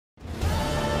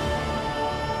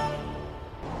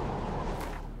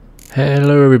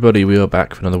Hello everybody, we are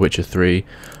back for another Witcher 3.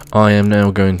 I am now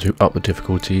going to up the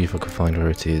difficulty if I can find where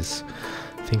it is.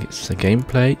 I think it's a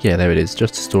gameplay. Yeah, there it is.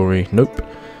 Just a story. Nope.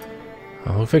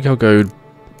 I think I'll go...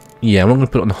 Yeah, I'm not going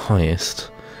to put it on the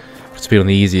highest. To be on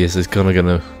the easiest is kind of going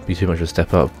to be too much of a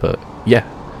step up, but yeah.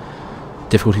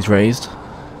 Difficulty's raised.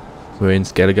 We're in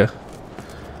Skellige.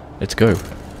 Let's go.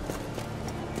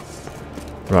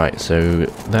 Right, so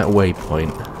that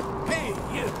waypoint.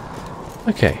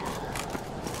 Okay.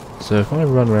 So if I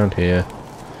run around here,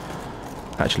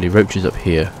 actually Roach is up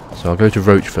here, so I'll go to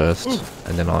Roach first,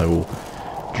 and then I will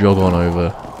jog on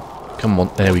over. Come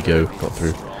on, there we go, got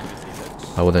through.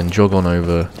 I will then jog on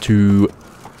over to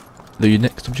the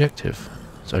next objective.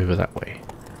 It's over that way.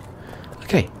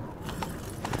 Okay.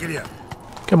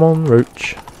 Come on,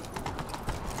 Roach.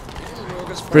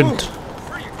 Sprint.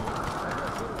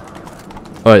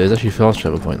 Alright, there's actually a fast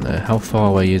travel point there. How far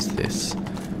away is this?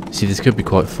 See, this could be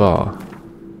quite far.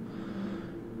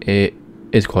 It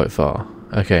is quite far.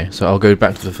 Okay, so I'll go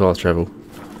back to the fast travel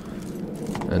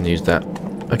and use that.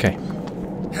 Okay.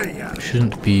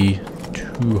 Shouldn't be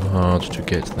too hard to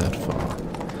get that far.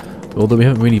 Although we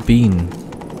haven't really been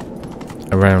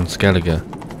around Skellige.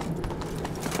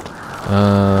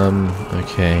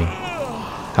 Okay.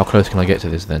 How close can I get to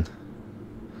this then?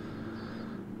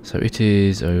 So it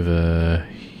is over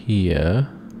here.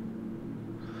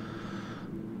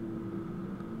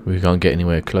 We can't get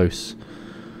anywhere close.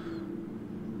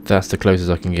 That's the closest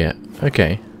I can get.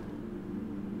 Okay.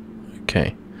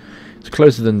 Okay. It's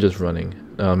closer than just running.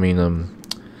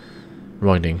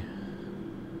 Riding.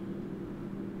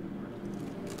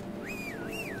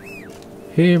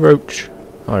 Here, Roach.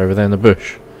 Oh, over there in the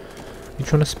bush. You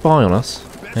trying to spy on us?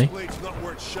 Hey?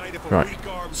 Right.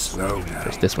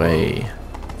 It's this way.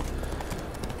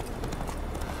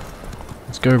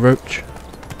 Let's go, Roach.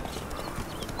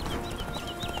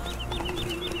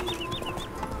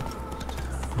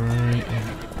 Right,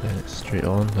 then it's straight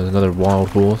on. There's another wild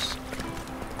horse.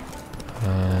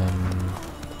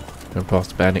 Going past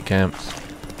the bandit camps.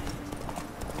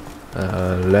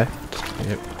 Left.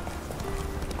 Yep.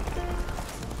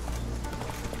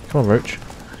 Come on, Roach.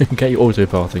 Get your auto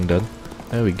pathing done.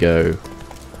 There we go.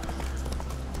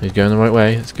 He's going the right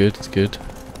way. It's good. It's good.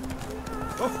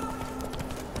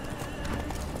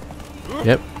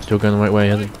 Yep, still going the right way.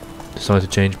 Hasn't decided to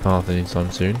change path anytime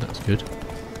soon. That's good.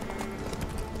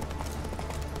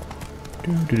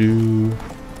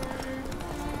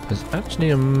 There's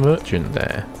actually a merchant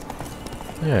there.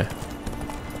 Yeah.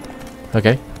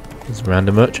 Okay. There's a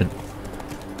random merchant.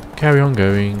 Carry on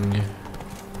going.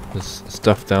 There's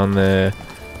stuff down there.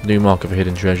 New mark of a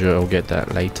hidden treasure. I'll get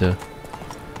that later.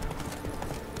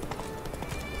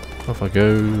 Off I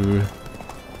go.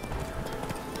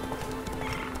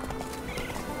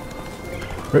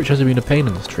 Roach hasn't been a pain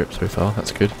on this trip so far.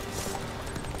 That's good.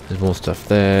 There's more stuff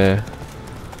there.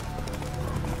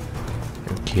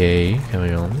 Okay,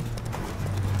 carry on.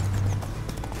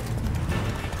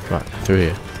 Right, through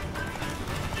here.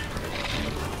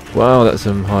 Wow, that's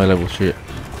some high level shit.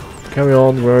 Carry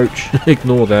on, Roach.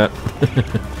 Ignore that.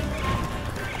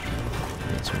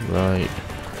 That's right.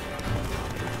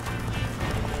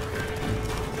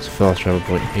 There's a fast travel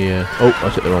point here. Oh, I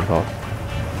took the wrong path.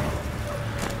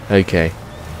 Okay,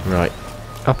 right.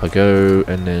 Up I go,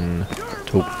 and then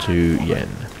talk to Yen.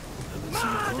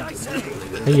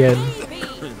 Hey, Yen.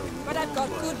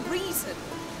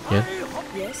 Yeah?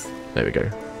 Yes. There we go.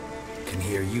 Can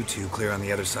hear you two clear on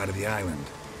the other side of the island.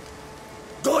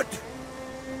 Good!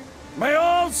 May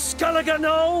all Skellige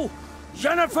know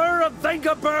Jennifer of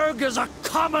Vengerberg is a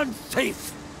common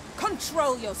thief!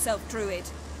 Control yourself, Druid.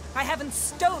 I haven't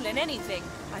stolen anything.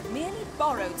 I've merely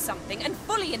borrowed something and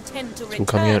fully intend to return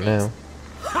It's all coming out now.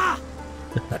 Ha!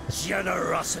 The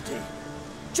generosity.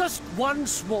 Just one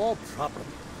small problem.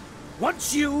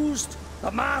 Once used,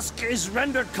 the mask is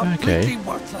rendered completely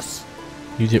worthless.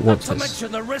 Use it once. Not to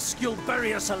mention the risk you'll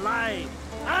bury us alive,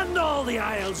 and all the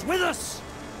Isles with us.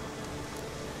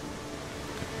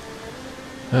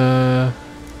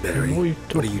 Barry,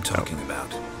 what are you talking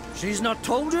about? She's not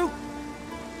told you?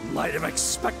 Might have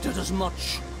expected as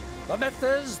much. The myth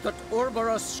is that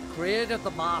Ouroboros created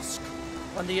the mask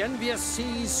when the envious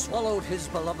seas swallowed his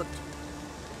beloved.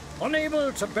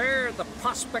 Unable to bear the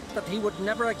prospect that he would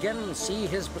never again see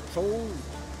his betrothed,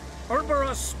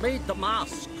 Ouroboros made the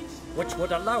mask, which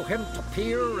would allow him to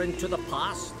peer into the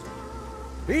past.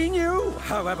 He knew,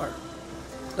 however,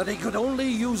 that he could only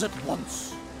use it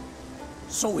once.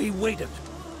 So he waited.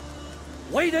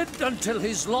 Waited until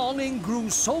his longing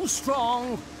grew so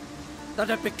strong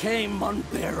that it became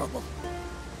unbearable.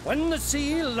 When the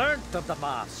sea learnt of the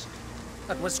mask,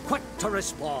 it was quick to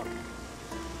respond.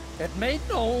 It made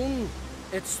known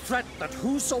its threat that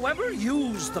whosoever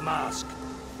used the mask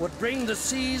would bring the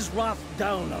sea's wrath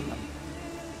down on them.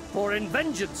 For in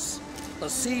vengeance, the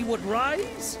sea would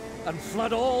rise and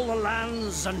flood all the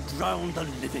lands and drown the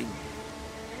living.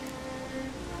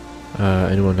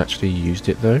 Anyone actually used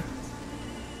it though?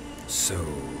 So,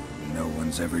 no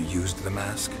one's ever used the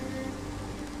mask?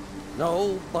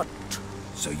 No, but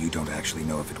So you don't actually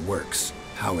know if it works,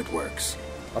 how it works?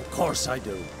 of course I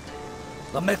do.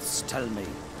 The myths tell me.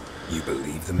 You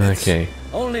believe the myths? Okay.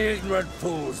 Only ignorant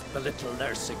fools belittle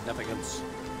their significance.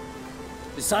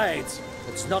 Besides,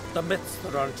 it's not the myths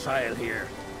that are on trial here.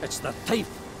 It's the thief.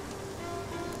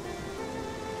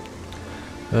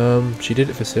 She did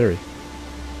it for Siri.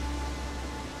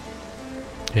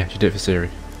 Yeah, she did it for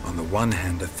Siri. On the one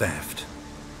hand, a theft.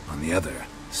 On the other,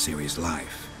 Ciri's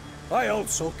life. I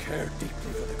also care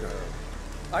deeply for the girl.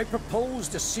 I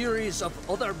proposed a series of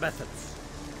other methods.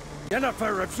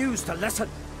 Jennifer refused to listen.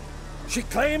 She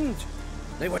claimed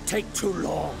they would take too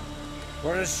long,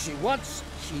 whereas she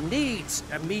needs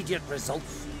immediate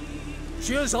results.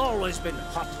 She has always been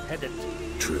hot-headed.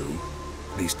 True.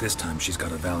 At least this time she's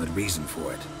got a valid reason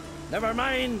for it. Never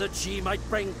mind that she might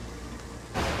bring...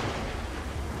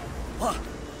 What?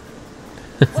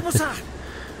 What was that?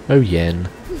 Oh, Yen.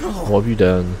 No. What have you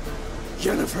done?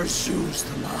 Jennifer's used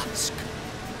the mask.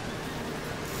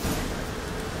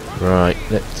 Right,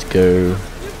 let's go.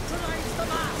 Neutralize the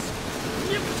mask!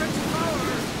 Mutant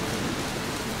power!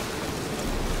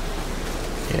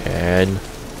 Yen.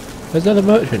 There's another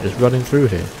merchant just running through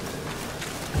here.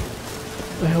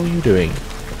 What the hell are you doing?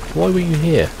 Why were you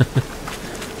here?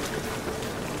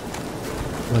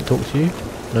 Can I talk to you?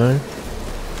 No?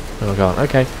 No, I can't.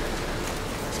 Okay.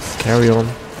 Carry on.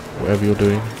 Whatever you're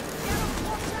doing.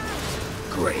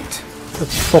 Great.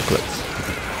 That's foglets.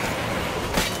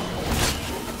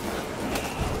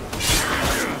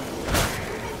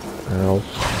 Ow.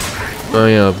 Oh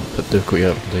yeah, but difficulty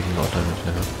up. I'm taking a lot of damage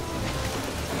now.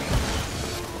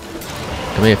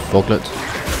 Come here, foglet.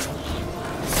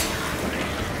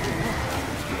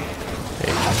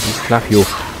 Okay, just slap you.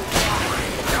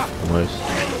 Almost.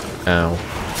 Ow.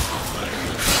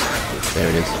 There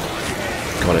it is.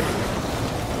 Got it.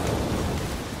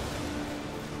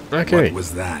 Okay. What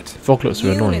was that? Foglets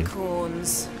are annoying.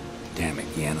 Unicorns. Damn it,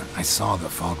 Yen. I saw the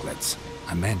foglets.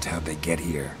 I meant how'd they get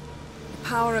here? The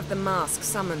power of the mask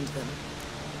summoned them.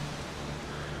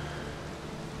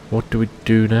 What do we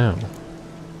do now?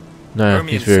 No,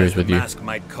 Hermione he's furious says with the you. mask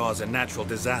might cause a natural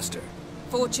disaster.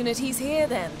 Fortunate he's here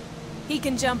then. He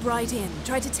can jump right in,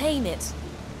 try to tame it.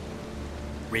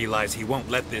 Realize he won't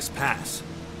let this pass.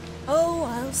 Oh,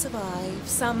 I'll survive,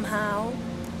 somehow.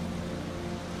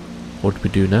 What do we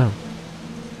do now?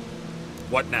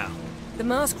 What now? The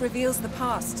mask reveals the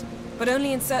past, but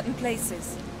only in certain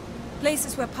places.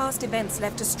 Places where past events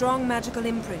left a strong magical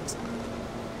imprint.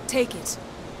 Take it.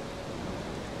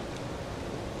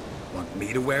 Want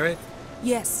me to wear it?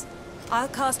 Yes. I'll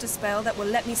cast a spell that will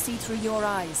let me see through your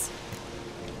eyes.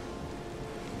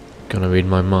 Gonna read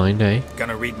my mind, eh?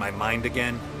 Gonna read my mind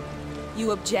again?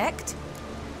 You object?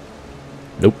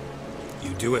 Nope.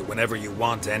 You do it whenever you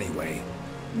want anyway.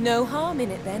 No harm in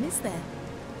it then, is there?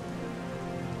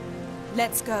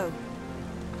 Let's go.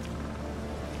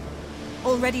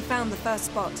 Already found the first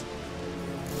spot.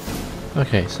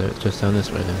 Okay, so it's just down this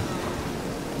way then.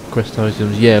 Quest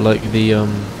items, yeah, like the,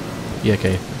 yeah,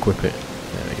 okay, equip it.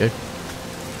 There we go.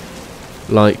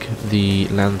 Like the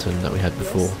lantern that we had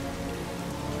before.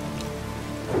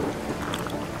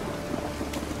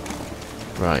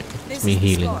 Right, it's me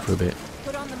healing for a bit.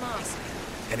 Put on the mask.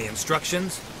 Any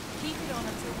instructions? Keep it on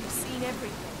until you've seen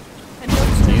everything. And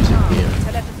don't stray Use it far. here.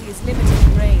 Telepathy is limited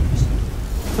in range.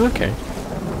 Okay.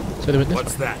 So they went this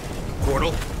What's way. that?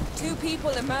 Portal? 2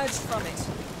 people emerged from it.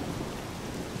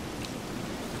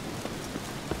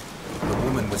 The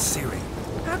woman was Ciri.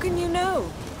 How can you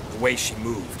know? The way she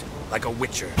moved. Like a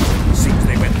witcher. Seems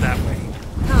they went that way.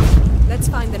 Come, let's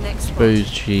find the next spot. Suppose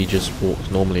she just walks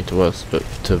normally to us, but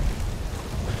to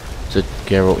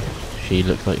Geralt, she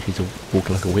looks like she's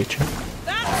walking like a witcher.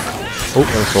 Oh,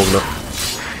 there's Foglet.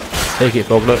 Take it,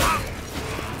 Foglet.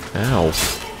 Ow.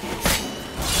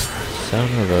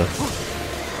 Sound of a...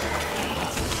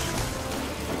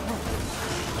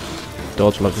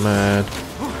 Dodge like mad.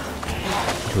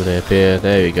 Until they appear.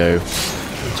 There we go.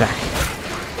 Attack.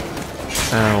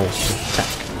 Ow. Attack.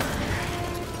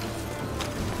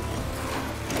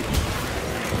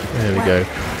 There we go.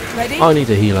 Ready? I need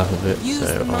to heal up a bit, Use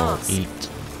so the I'll mask. eat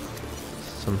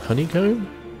some honeycomb.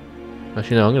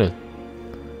 Actually, no, I'm gonna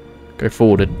go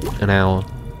forward an hour.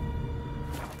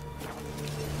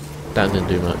 That didn't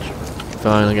do much.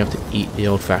 Fine, I'm gonna have to eat the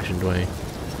old-fashioned way.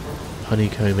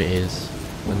 honeycomb it is.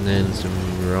 And then some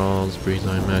raspberries,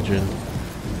 I imagine.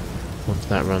 Once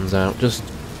that runs out, just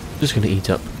gonna eat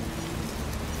up.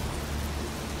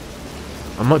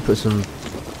 I might put some.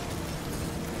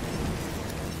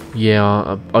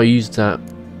 Yeah, I used that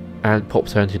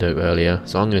popped antidote earlier,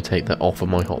 so I'm gonna take that off of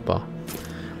my hotbar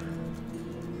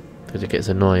because it gets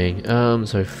annoying.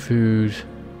 So food.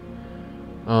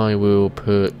 I will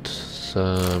put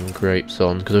some grapes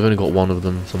on because I've only got one of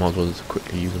them, so I might as well just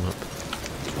quickly use them up.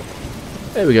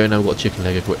 There we go, now we've got chicken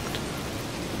leg equipped.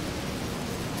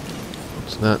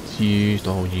 So that's used.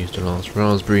 I'll use the last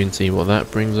raspberry and see what that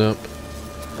brings up.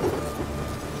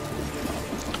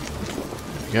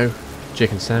 There we go.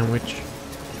 Chicken sandwich.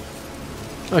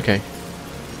 Okay.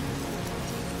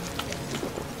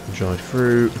 Dried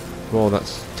fruit. Well,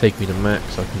 that's take me to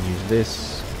max. I can use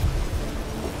this.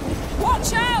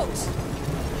 Watch out!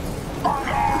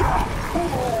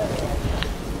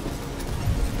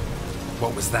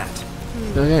 What was that?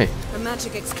 Okay. A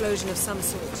magic explosion of some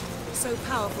sort. So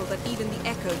powerful that even the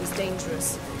echo was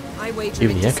dangerous. I wager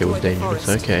Even it the echo was destroyed the dangerous.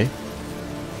 forest. Okay.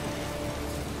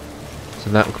 So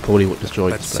that was probably what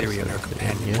destroyed But this place. Ciri and her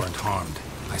companion Yeah. weren't harmed.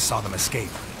 I saw them escape.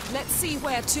 Let's see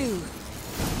where to.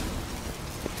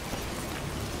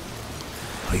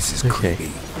 Place is Okay.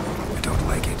 creepy. I don't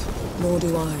like it. Nor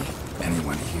do I.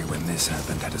 Anyone here when this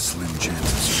happened had a slim chance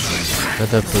of surviving.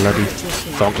 Another bloody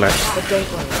foglet. But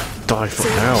don't worry. Die for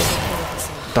now.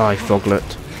 Die, foglet.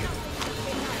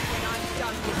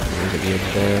 Look at the end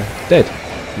there. Dead.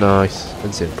 Nice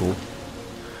and simple.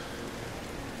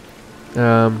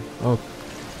 Oh.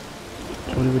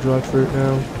 Shall we do a dried fruit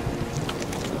now?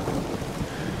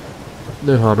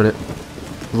 No harm in it.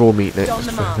 Raw meat next. Don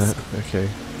the Fuck mask. that. Okay.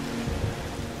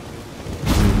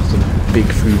 Some big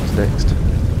foods next.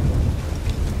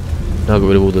 Now I've got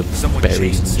rid of all the Someone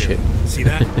berries chased and shit. Ciri. See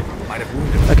that? Might have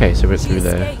wounded her. Okay, so we're She through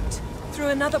there. escaped. Through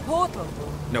another portal.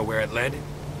 Know where it led?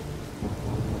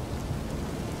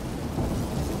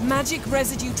 Magic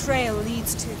residue trail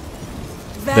leads to...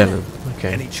 Venom.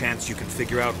 Okay. Any chance you can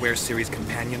figure out where Ciri's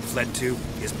companion fled to?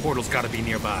 His portal's gotta be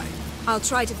nearby. I'll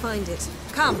try to find it.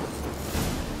 Come.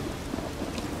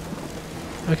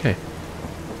 Okay.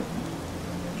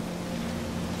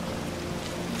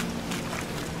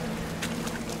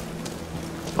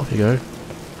 Off you go.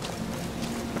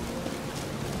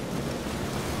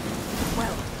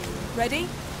 Well, ready?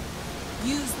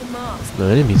 Use the mask. No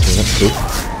enemies here, that's cool.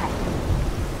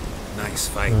 Nice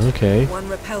fight. Okay. One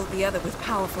repelled the other with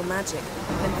powerful magic,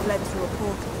 then fled through a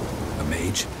portal. A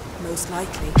mage? Most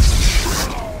likely.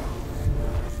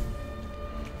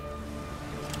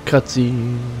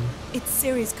 Cutscene. It's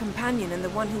Ciri's companion and the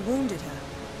one who wounded her.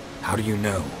 How do you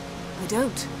know? I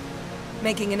don't.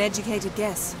 Making an educated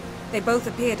guess. They both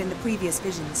appeared in the previous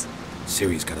visions.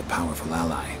 Ciri's got a powerful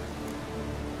ally.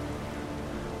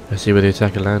 I see where the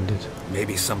attacker landed.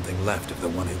 Maybe something left of the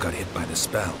one who got hit by the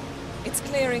spell. It's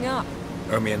clearing up,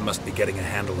 Ermion must be getting a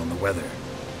handle on the weather.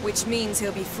 which means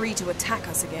he'll be free to attack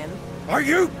us again. Are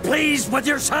you pleased with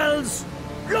yourselves?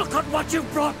 Look at what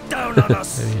you've brought down on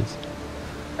us. There he is.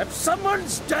 If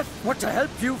someone's death were to help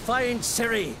you find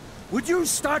Ciri, would you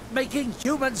start making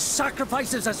human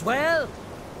sacrifices as well?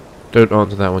 Don't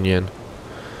answer that one, Yen.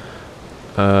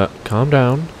 Calm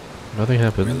down. Nothing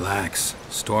happened. Relax.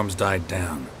 Storm's died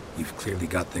down. You've clearly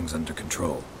got things under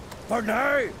control. For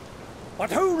now. But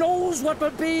who knows what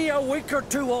will be a week or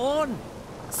two on?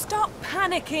 Stop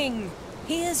panicking!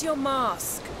 Here's your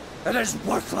mask. It is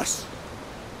worthless.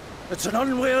 It's an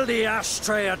unwieldy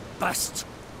ashtray at best.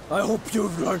 I hope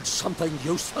you've learned something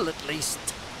useful at least.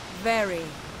 Very.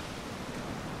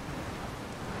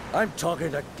 I'm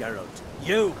talking to Geralt.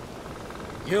 You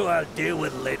I'll deal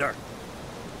with later.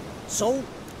 So,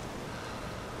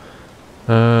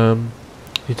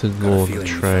 Need to Got a more the feeling we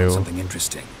found trail. something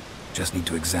interesting. Just need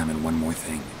to examine one more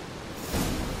thing.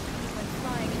 Went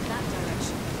flying in that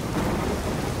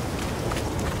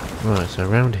direction. Right, so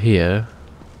around here,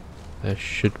 there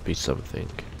should be something.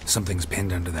 Something's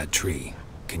pinned under that tree.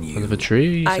 Can you... Under the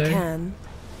tree, you I say? can.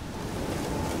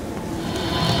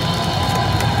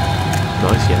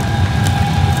 Nice, yeah.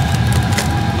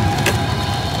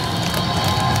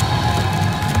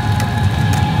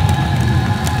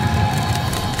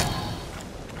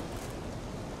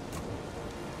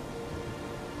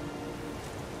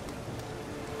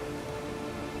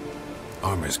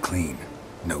 Armor's clean.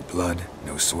 No blood,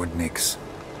 no sword nicks.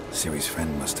 Ciri's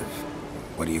friend must have...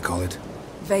 What do you call it?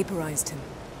 Vaporized him.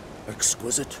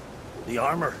 exquisite. The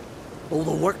armor, all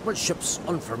the workmanship's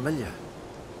unfamiliar.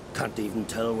 Can't even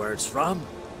tell where it's from.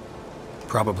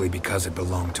 Probably because it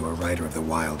belonged to a rider of the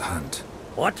Wild Hunt.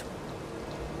 What?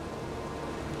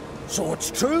 So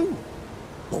it's true?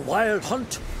 The Wild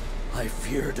Hunt? I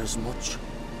feared as much.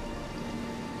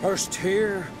 First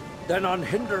here, then on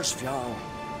Hindersfjall.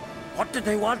 What did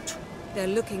they want? They're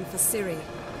looking for Ciri.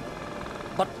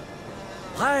 But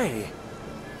why?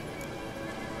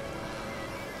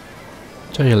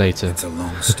 Tell you later. It's a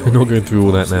long story. We're not going through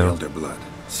all that Involves the now. Elder blood,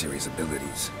 Ciri's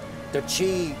abilities. Did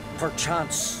she,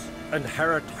 perchance,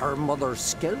 inherit her mother's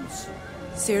skills?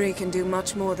 Ciri can do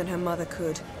much more than her mother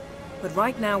could. But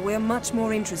right now, we're much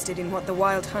more interested in what the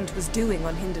Wild Hunt was doing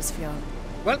on Hindersfjall.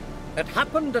 Well, it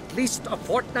happened at least a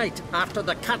fortnight after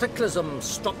the cataclysm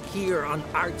struck here on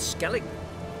Ardskellig.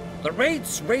 The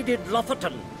raids raided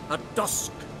Lofoten at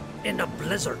dusk in a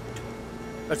blizzard.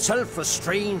 Itself a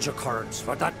strange occurrence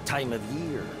for that time of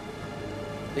year.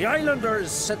 The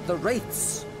islanders said the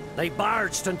wraiths. They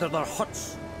barged into their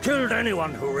huts, killed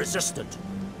anyone who resisted,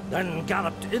 then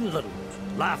galloped inland,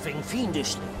 laughing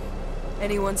fiendishly.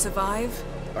 Anyone survive?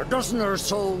 A dozen or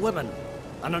so women,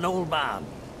 and an old man.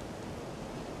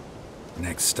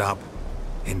 Next stop,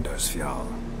 Hindersfjall.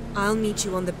 I'll meet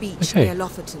you on the beach Okay. near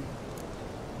Lofoten.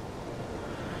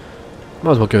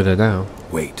 Might as well go there now.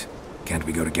 Wait, can't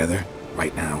we go together?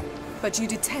 Right now? But you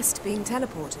detest being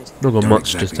teleported. Not got Don't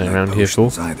much to exactly stay like around here for.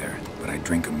 potions either, but I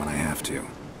drink them when I have to.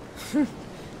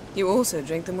 You also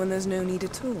drink them when there's no need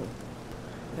at all.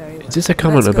 Very well. Is this a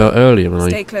comment Let's go. about earlier when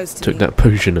Stay I close to took me. that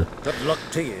potion? Good luck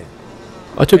to you.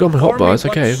 I took on my hot Inform me bars,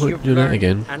 okay, once we'll you've do that learned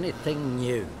again. Anything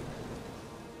new?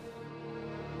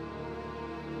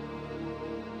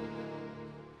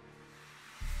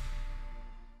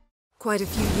 Quite a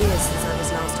few years since I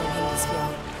was last on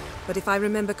Hindersfjall. But if I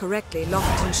remember correctly,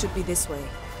 Lofoten should be this way.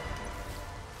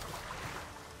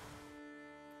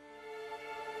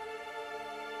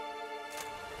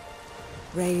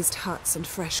 Raised huts and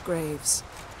fresh graves.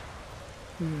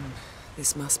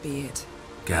 This must be it.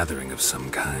 Gathering of some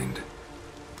kind.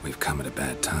 We've come at a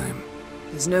bad time.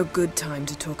 There's no good time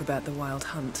to talk about the Wild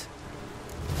Hunt.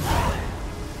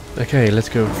 Okay, let's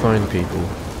go and find people.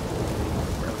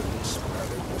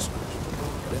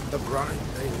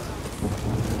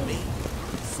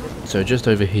 So just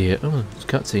over here. Oh, it's a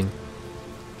cutscene.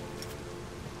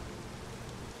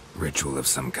 Ritual of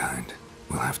some kind.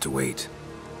 We'll have to wait.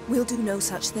 We'll do no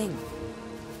such thing.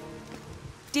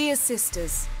 Dear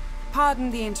sisters,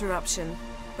 pardon the interruption,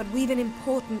 but we've an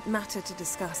important matter to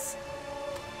discuss.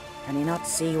 Can you not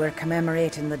see we're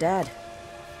commemorating the dead?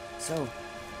 So,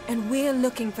 And we're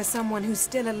looking for someone who's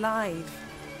still alive.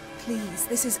 Please,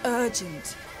 this is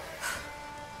urgent.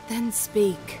 then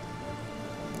speak.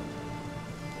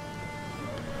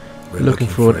 We're Looking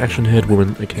for an a young ashen-haired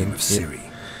woman Name again. of Yeah. Ciri.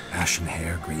 Ashen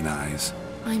hair, green eyes.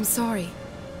 I'm sorry.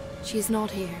 She is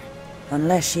not here.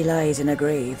 Unless she lies in a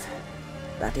grave.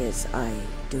 That is, I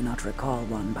do not recall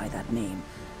one by that name.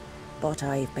 But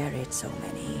I've buried so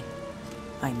many,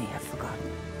 I may have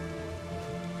forgotten.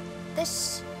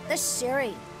 This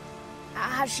Ciri,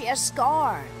 has she a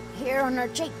scar here on her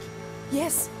cheek?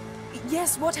 Yes,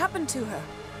 what happened to her?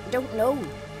 Don't know.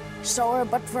 Saw her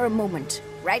but for a moment,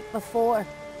 right before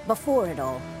it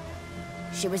all.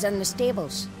 She was in the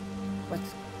stables with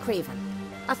Craven.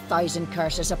 1,000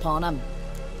 curses upon him.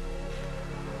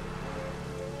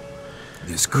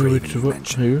 This Craven you Who?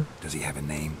 mentioned, does he have a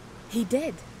name? He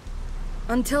did.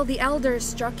 Until the elders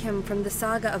struck him from the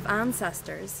saga of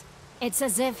ancestors. It's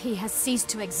as if he has ceased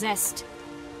to exist.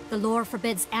 The lore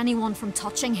forbids anyone from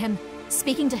touching him,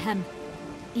 speaking to him,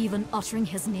 even uttering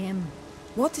his name.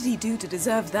 What did he do to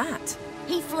deserve that?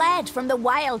 He fled from the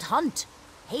Wild Hunt.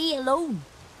 He alone.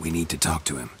 We need to talk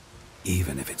to him,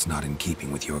 even if it's not in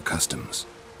keeping with your customs.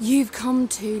 You've come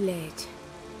too late.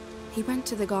 He went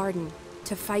to the garden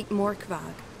to fight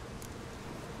Morkvag.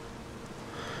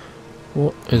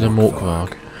 What is a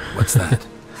Morkvarg? What's that?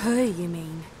 Who, you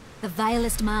mean? The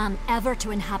vilest man ever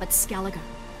to inhabit Skellige.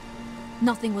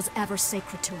 Nothing was ever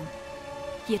sacred to him.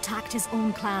 He attacked his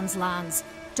own clan's lands,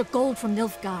 took gold from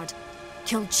Nilfgaard,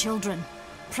 killed children,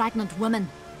 pregnant women.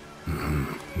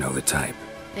 Know the type.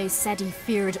 They said he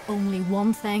feared only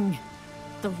one thing,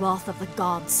 the wrath of the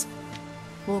gods.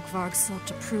 Morkvarg sought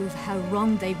to prove how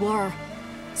wrong they were,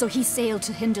 so he sailed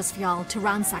to Hindersfjall to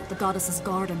ransack the goddess's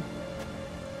garden.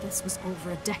 This was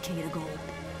over a decade ago.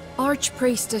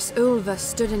 Archpriestess Ulva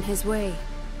stood in his way.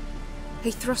 He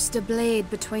thrust a blade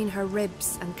between her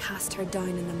ribs and cast her down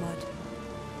in the mud.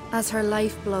 As her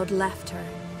lifeblood left her,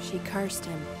 she cursed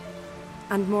him,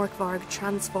 and Morkvarg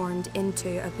transformed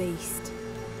into a beast.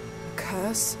 A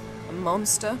curse? A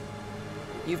monster?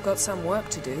 You've got some work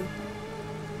to do.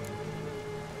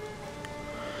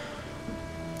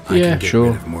 I Yeah, can get sure.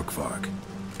 rid of Morkvarg.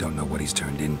 Don't know what he's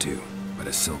turned into, but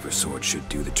a silver sword should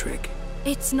do the trick.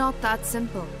 It's not that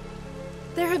simple.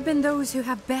 There have been those who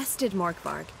have bested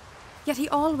Morkvarg, yet he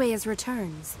always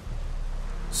returns.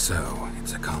 So,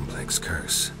 it's a complex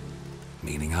curse.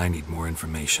 Meaning I need more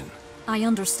information. I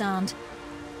understand,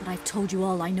 but I've told you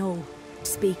all I know.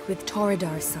 Speak with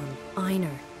Torridar's son,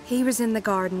 Einar. He was in the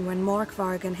garden when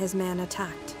Morkvarg and his men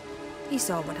attacked. He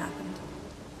saw what happened.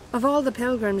 Of all the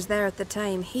pilgrims there at the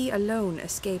time, he alone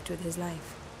escaped with his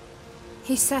life.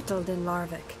 He settled in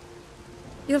Larvik.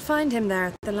 You'll find him there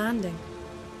at the landing,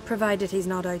 provided he's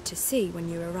not out to sea when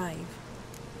you arrive.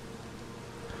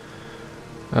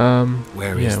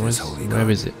 Where is this holy garden? Where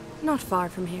is it? Not far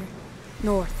from here.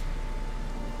 North.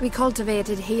 We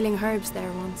cultivated healing herbs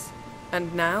there once.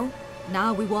 And now?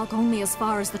 Now we walk only as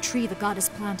far as the tree the goddess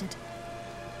planted.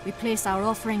 We place our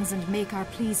offerings and make our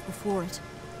pleas before it.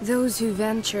 Those who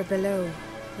venture below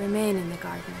remain in the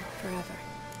garden forever.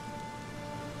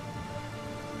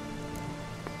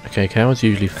 Okay, cowards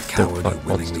usually A coward fight who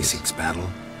willingly monsters. seeks battle?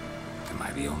 Am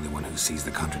I the only one who sees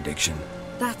the contradiction?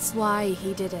 That's why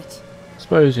he did it.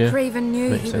 Suppose, yeah. Craven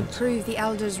knew Makes he would sense. prove the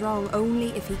elders wrong only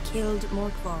if he killed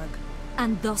Morkvarg.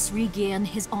 And thus regain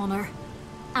his honor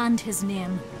and his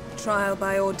name. Trial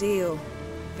by ordeal.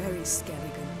 Very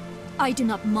Skelligan. I do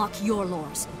not mock your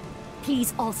laws.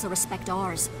 Please also respect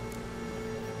ours.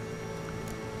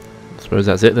 Suppose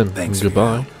that's it then. Thanks for your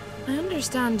Goodbye. help. I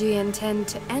understand you intend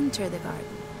to enter the garden.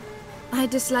 I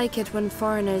dislike it when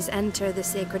foreigners enter the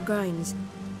sacred grounds.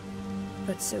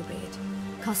 But so be it.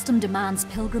 Custom demands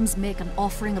pilgrims make an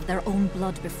offering of their own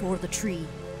blood before the tree.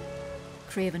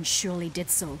 Craven surely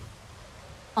did so.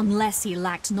 Unless he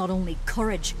lacked not only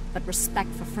courage, but respect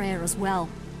for Freyr as well.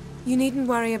 You needn't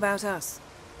worry about us.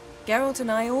 Geralt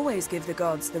and I always give the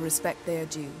gods the respect they are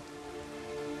due.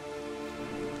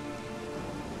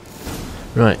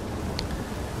 Right.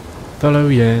 Follow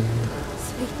Yen.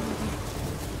 Sweet mother.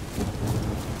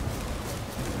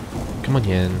 Come on,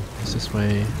 Yen. It's this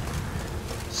way.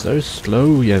 So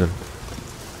slow, Yen.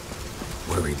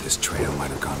 Worried this trail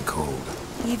might have gone cold.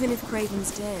 Even if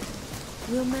Craven's dead,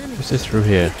 we'll manage. What's this through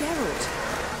here? Geralt,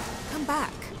 come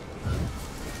back.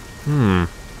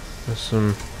 There's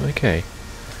some... Okay.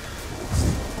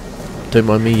 Don't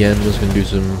mind me, Yen. I'm just going to do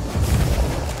some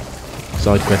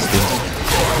side questing.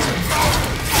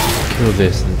 Kill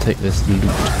this and take this loot.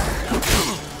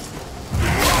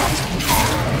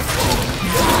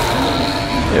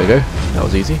 There we go. That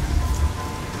was easy.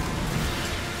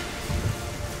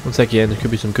 One sec, Yen. There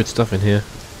could be some good stuff in here.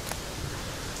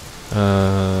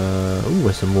 Ooh,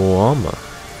 there's some more armor.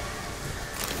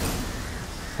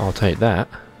 I'll take that.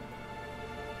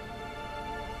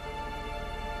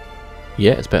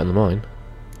 Yeah, it's better than mine.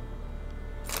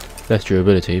 Less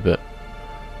durability, but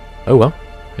oh well.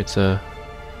 It's an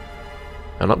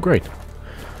upgrade.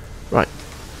 Right.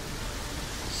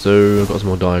 So I've got some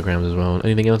more diagrams as well.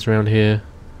 Anything else around here?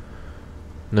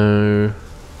 No.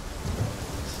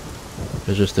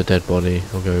 There's just a dead body.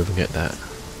 I'll go over and get that.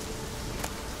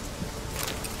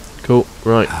 Cool.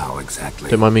 Right. How exactly?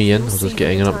 Don't mind me, Yen. I We'll was see just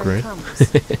getting when an the time upgrade.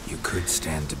 comes, You could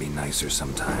stand to be nicer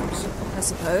sometimes. I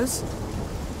suppose.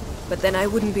 But then I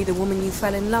wouldn't be the woman you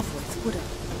fell in love with, would I?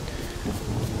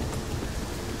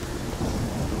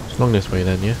 It's along this way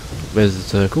then, yeah? Where's the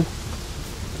circle?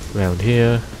 Round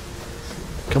here.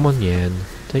 Come on, Yen.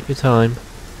 Take your time.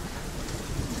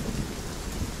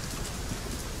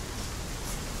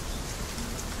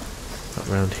 Up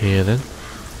round here then.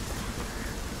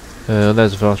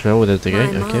 There's a fast travel, there's the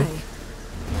gate, My, okay.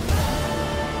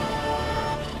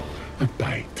 my. A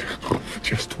bite.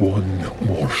 Just one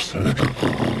morsel.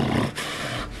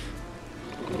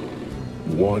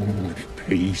 One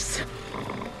piece.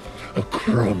 A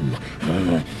crumb.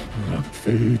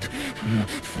 Food.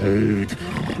 Food.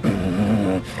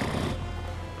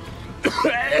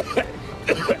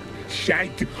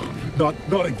 Shank. Not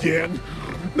again.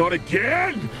 Not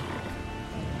again.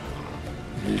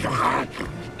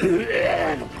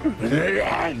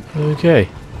 Okay.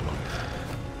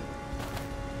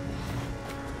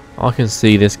 I can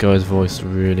see this guy's voice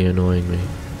really annoying me.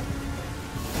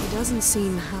 He doesn't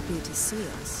seem happy to see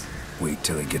us. Wait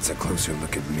till he gets a closer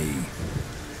look at me.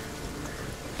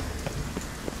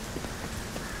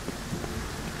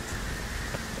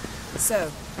 So,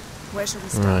 where shall we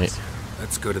start? Right.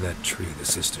 Let's go to that tree the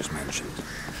sisters mentioned.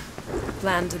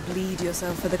 Plan to bleed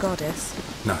yourself for the goddess?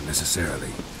 Not necessarily,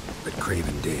 but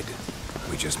Craven did.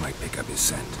 We just might pick up his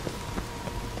scent.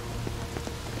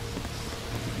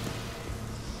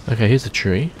 Okay, here's a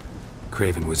tree.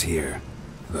 Craven was here.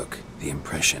 Look, the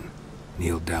impression.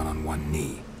 Kneeled down on one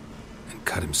knee and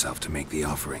cut himself to make the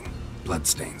offering.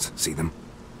 Bloodstains, see them?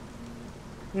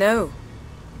 No.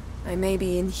 I may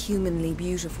be inhumanly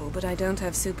beautiful, but I don't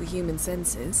have superhuman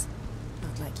senses.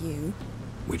 Not like you.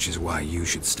 Which is why you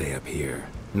should stay up here.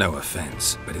 No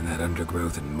offense, but in that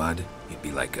undergrowth and mud, you'd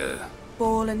be like a...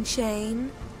 Ball and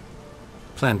chain?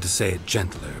 Planned to say it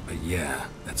gentler, but yeah,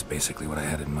 that's basically what I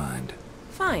had in mind.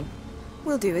 Fine.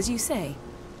 We'll do as you say.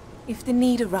 If the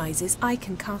need arises, I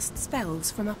can cast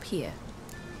spells from up here.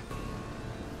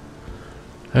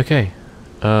 Okay.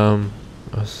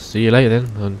 I'll see you later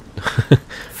then.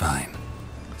 Fine.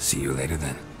 See you later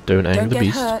then. Don't anger the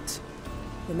beast. Don't get hurt.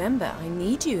 Remember, I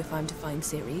need you if I'm to find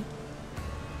Ciri.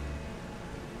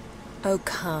 Oh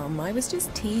come, I was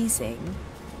just teasing.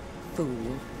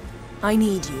 Fool. I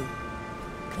need you.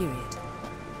 Period.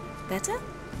 Better?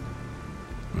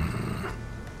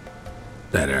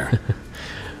 Better.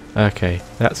 Okay,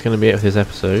 that's going to be it for this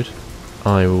episode.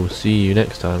 I will see you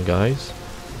next time, guys.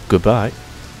 Goodbye.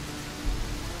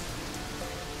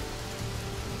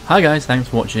 Hi guys, thanks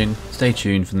for watching. Stay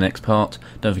tuned for the next part.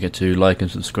 Don't forget to like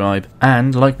and subscribe,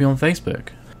 and like me on Facebook.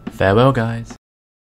 Farewell guys.